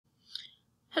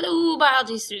Hello,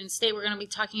 biology students. Today we're going to be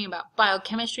talking about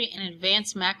biochemistry and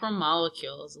advanced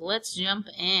macromolecules. Let's jump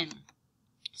in.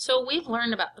 So we've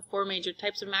learned about the four major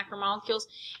types of macromolecules.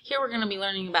 Here we're going to be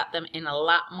learning about them in a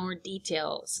lot more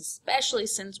detail, especially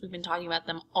since we've been talking about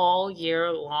them all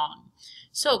year long.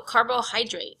 So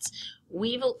carbohydrates.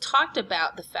 We've talked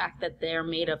about the fact that they're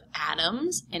made of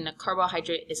atoms, and a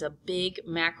carbohydrate is a big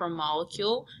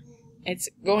macromolecule. It's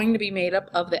going to be made up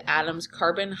of the atoms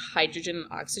carbon, hydrogen,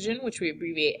 and oxygen, which we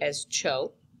abbreviate as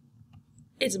CHO.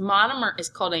 Its monomer is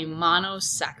called a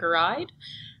monosaccharide,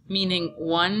 meaning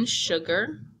one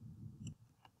sugar.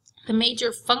 The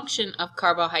major function of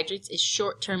carbohydrates is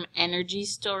short-term energy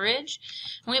storage.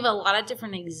 And we have a lot of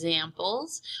different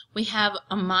examples. We have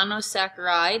a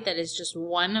monosaccharide that is just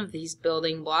one of these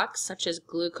building blocks, such as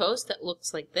glucose, that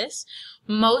looks like this.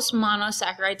 Most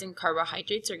monosaccharides and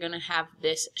carbohydrates are going to have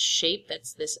this shape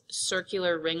that's this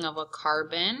circular ring of a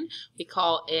carbon. We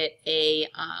call it a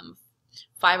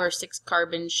 5 or 6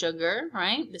 carbon sugar,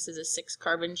 right? This is a 6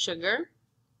 carbon sugar.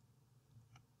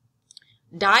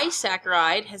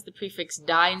 Disaccharide has the prefix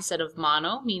di instead of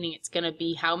mono, meaning it's going to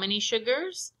be how many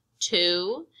sugars?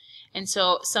 2. And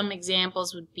so some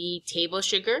examples would be table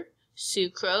sugar,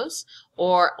 sucrose,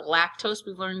 or lactose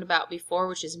we've learned about before,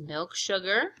 which is milk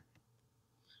sugar.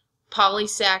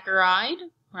 Polysaccharide,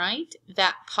 right?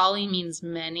 That poly means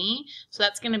many, so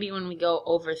that's going to be when we go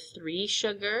over 3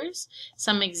 sugars.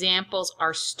 Some examples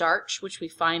are starch, which we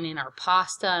find in our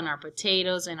pasta and our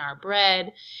potatoes and our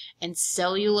bread, and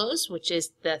cellulose, which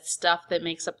is the stuff that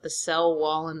makes up the cell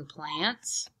wall in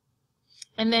plants.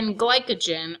 And then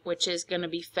glycogen, which is going to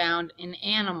be found in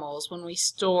animals when we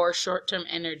store short-term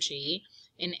energy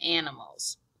in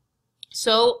animals.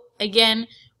 So again,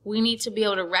 we need to be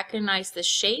able to recognize the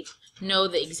shape, know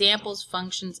the examples,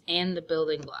 functions, and the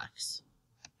building blocks.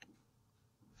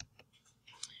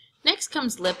 Next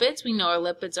comes lipids. We know our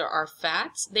lipids are our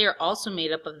fats. They are also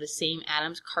made up of the same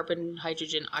atoms, carbon,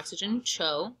 hydrogen, oxygen,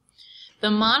 CHO. The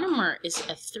monomer is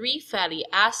 3 fatty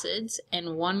acids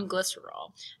and 1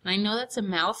 glycerol. And I know that's a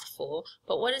mouthful,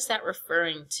 but what is that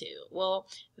referring to? Well,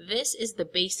 this is the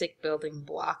basic building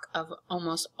block of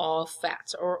almost all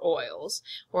fats or oils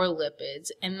or lipids,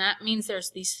 and that means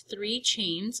there's these 3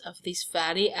 chains of these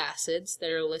fatty acids that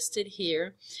are listed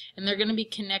here, and they're going to be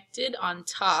connected on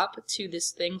top to this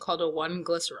thing called a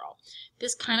 1-glycerol.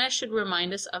 This kind of should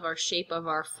remind us of our shape of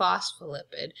our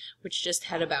phospholipid, which just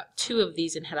had about 2 of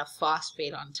these and had a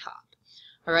phosphate on top.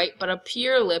 All right, but a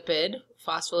pure lipid,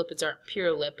 phospholipids aren't pure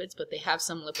lipids, but they have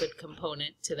some lipid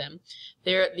component to them.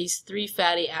 They're these 3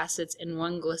 fatty acids and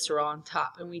 1 glycerol on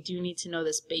top, and we do need to know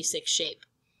this basic shape.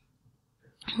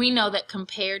 We know that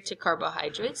compared to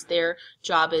carbohydrates, their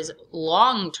job is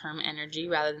long-term energy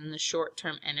rather than the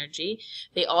short-term energy.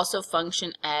 They also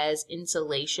function as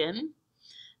insulation.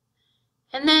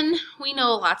 And then we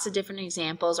know lots of different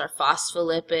examples are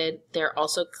phospholipid, they're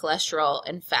also cholesterol,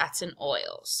 and fats and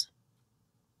oils.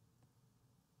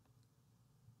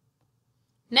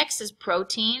 Next is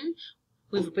protein.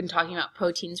 We've been talking about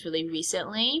proteins really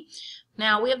recently.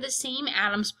 Now we have the same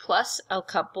atoms plus a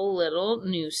couple little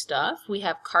new stuff. We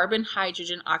have carbon,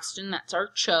 hydrogen, oxygen, that's our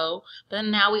CHO, but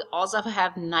then now we also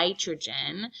have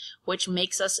nitrogen, which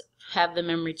makes us have the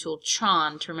memory tool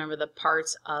CHON to remember the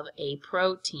parts of a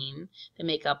protein that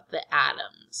make up the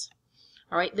atoms.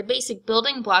 All right, the basic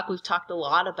building block, we've talked a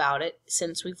lot about it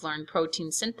since we've learned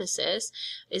protein synthesis,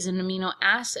 is an amino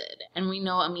acid. And we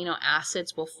know amino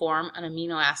acids will form an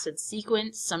amino acid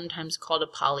sequence, sometimes called a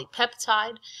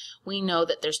polypeptide. We know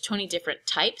that there's 20 different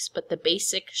types, but the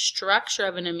basic structure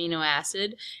of an amino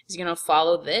acid is going to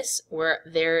follow this, where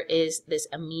there is this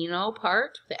amino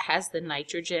part that has the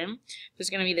nitrogen. There's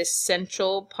going to be this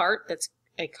central part that's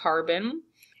a carbon.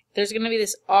 There's going to be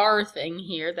this R thing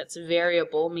here that's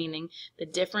variable, meaning the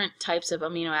different types of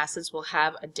amino acids will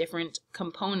have a different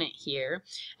component here.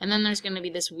 And then there's going to be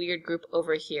this weird group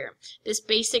over here. This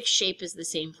basic shape is the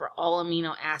same for all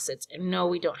amino acids. And no,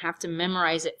 we don't have to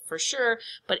memorize it for sure,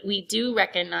 but we do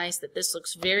recognize that this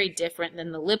looks very different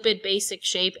than the lipid basic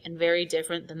shape and very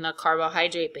different than the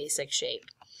carbohydrate basic shape.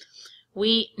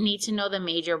 We need to know the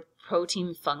major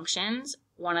protein functions.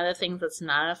 One of the things that's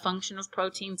not a function of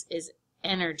proteins is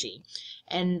energy,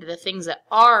 and the things that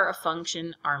are a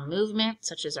function are movement,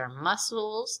 such as our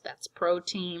muscles, that's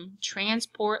protein,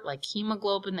 transport, like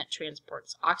hemoglobin that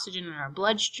transports oxygen in our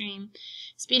bloodstream,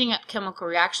 speeding up chemical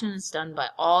reactions done by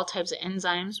all types of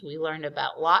enzymes. We learned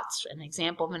about lots. An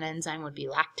example of an enzyme would be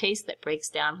lactase that breaks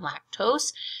down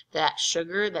lactose, that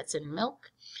sugar that's in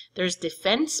milk. There's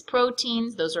defense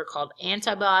proteins, those are called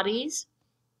antibodies.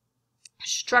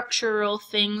 Structural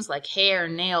things like hair,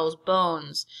 nails,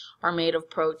 bones are made of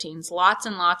proteins. Lots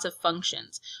and lots of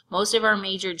functions. Most of our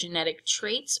major genetic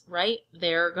traits, right,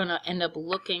 they're going to end up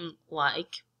looking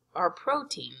like our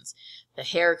proteins. The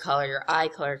hair color, your eye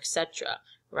color, etc.,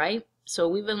 right? So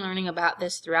we've been learning about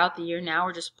this throughout the year. Now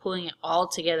we're just pulling it all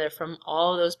together from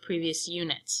all those previous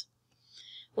units.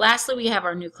 Lastly, we have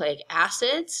our nucleic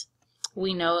acids.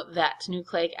 We know that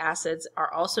nucleic acids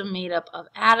are also made up of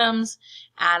atoms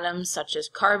such as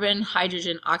carbon,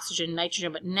 hydrogen, oxygen,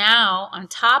 nitrogen. But now, on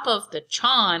top of the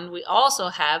CHON, we also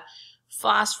have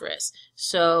phosphorus.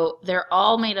 So they're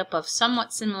all made up of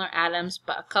somewhat similar atoms,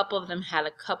 but a couple of them had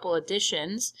a couple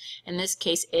additions. In this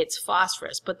case, it's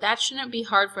phosphorus. But that shouldn't be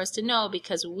hard for us to know,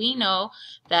 because we know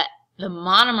that the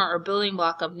monomer or building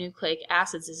block of nucleic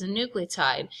acids is a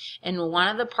nucleotide, and one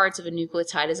of the parts of a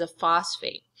nucleotide is a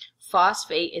phosphate.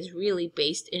 Phosphate is really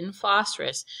based in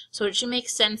phosphorus, so it should make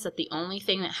sense that the only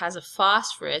thing that has a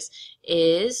phosphorus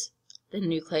is the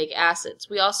nucleic acids.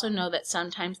 We also know that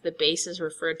sometimes the base is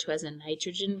referred to as a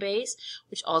nitrogen base,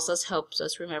 which also helps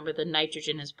us remember the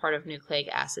nitrogen is part of nucleic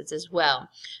acids as well.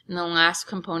 And the last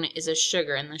component is a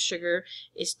sugar, and the sugar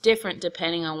is different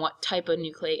depending on what type of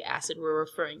nucleic acid we're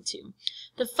referring to.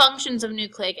 The functions of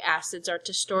nucleic acids are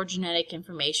to store genetic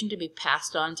information to be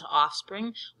passed on to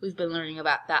offspring. We've been learning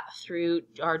about that through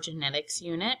our genetics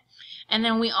unit. And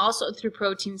then we also, through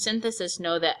protein synthesis,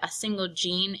 know that a single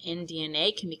gene in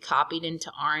DNA can be copied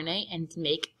into RNA and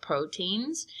make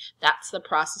proteins. That's the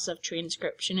process of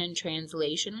transcription and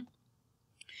translation.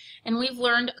 And we've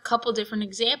learned a couple different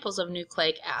examples of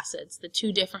nucleic acids. The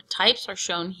two different types are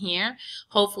shown here.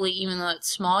 Hopefully, even though it's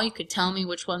small, you could tell me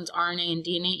which one's RNA and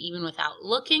DNA even without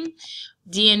looking.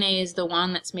 DNA is the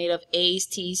one that's made of A's,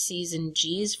 T's, C's, and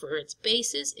G's for its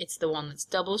bases. It's the one that's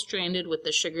double-stranded with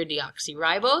the sugar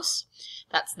deoxyribose.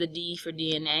 That's the D for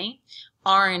DNA.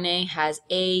 RNA has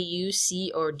A, U,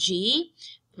 C, or G.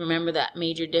 Remember that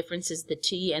major difference is the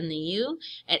T and the U.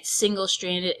 It's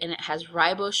single-stranded and it has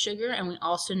ribose sugar, and we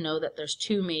also know that there's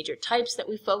two major types that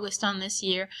we focused on this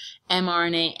year,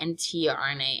 mRNA and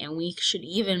tRNA, and we should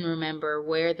even remember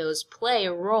where those play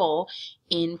a role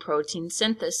in protein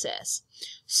synthesis.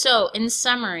 So, in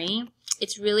summary,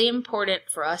 it's really important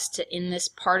for us to, in this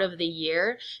part of the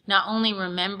year, not only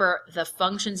remember the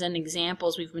functions and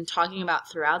examples we've been talking about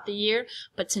throughout the year,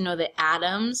 but to know the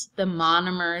atoms, the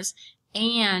monomers,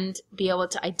 and be able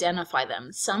to identify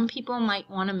them. Some people might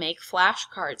want to make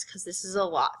flashcards because this is a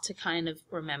lot to kind of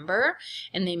remember,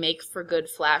 and they make for good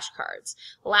flashcards.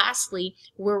 Lastly,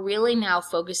 we're really now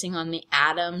focusing on the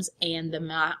atoms and the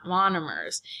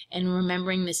monomers and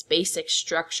remembering this basic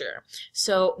structure.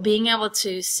 So being able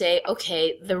to say,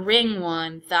 okay, the ring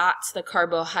one, that's the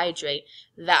carbohydrate,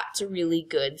 that's a really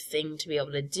good thing to be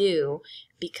able to do,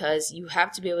 because you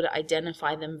have to be able to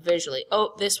identify them visually.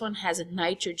 Oh, this one has a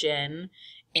nitrogen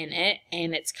in it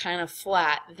and it's kind of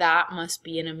flat. That must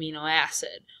be an amino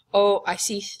acid. Oh, I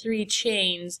see 3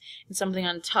 chains and something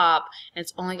on top and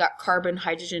it's only got carbon,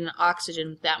 hydrogen, and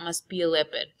oxygen. That must be a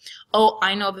lipid. Oh,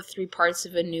 I know the 3 parts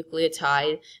of a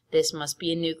nucleotide. This must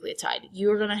be a nucleotide.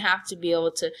 You're going to have to be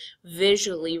able to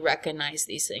visually recognize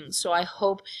these things. So I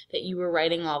hope that you were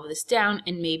writing all of this down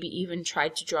and maybe even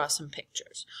tried to draw some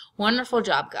pictures. Wonderful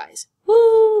job, guys.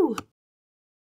 Woo!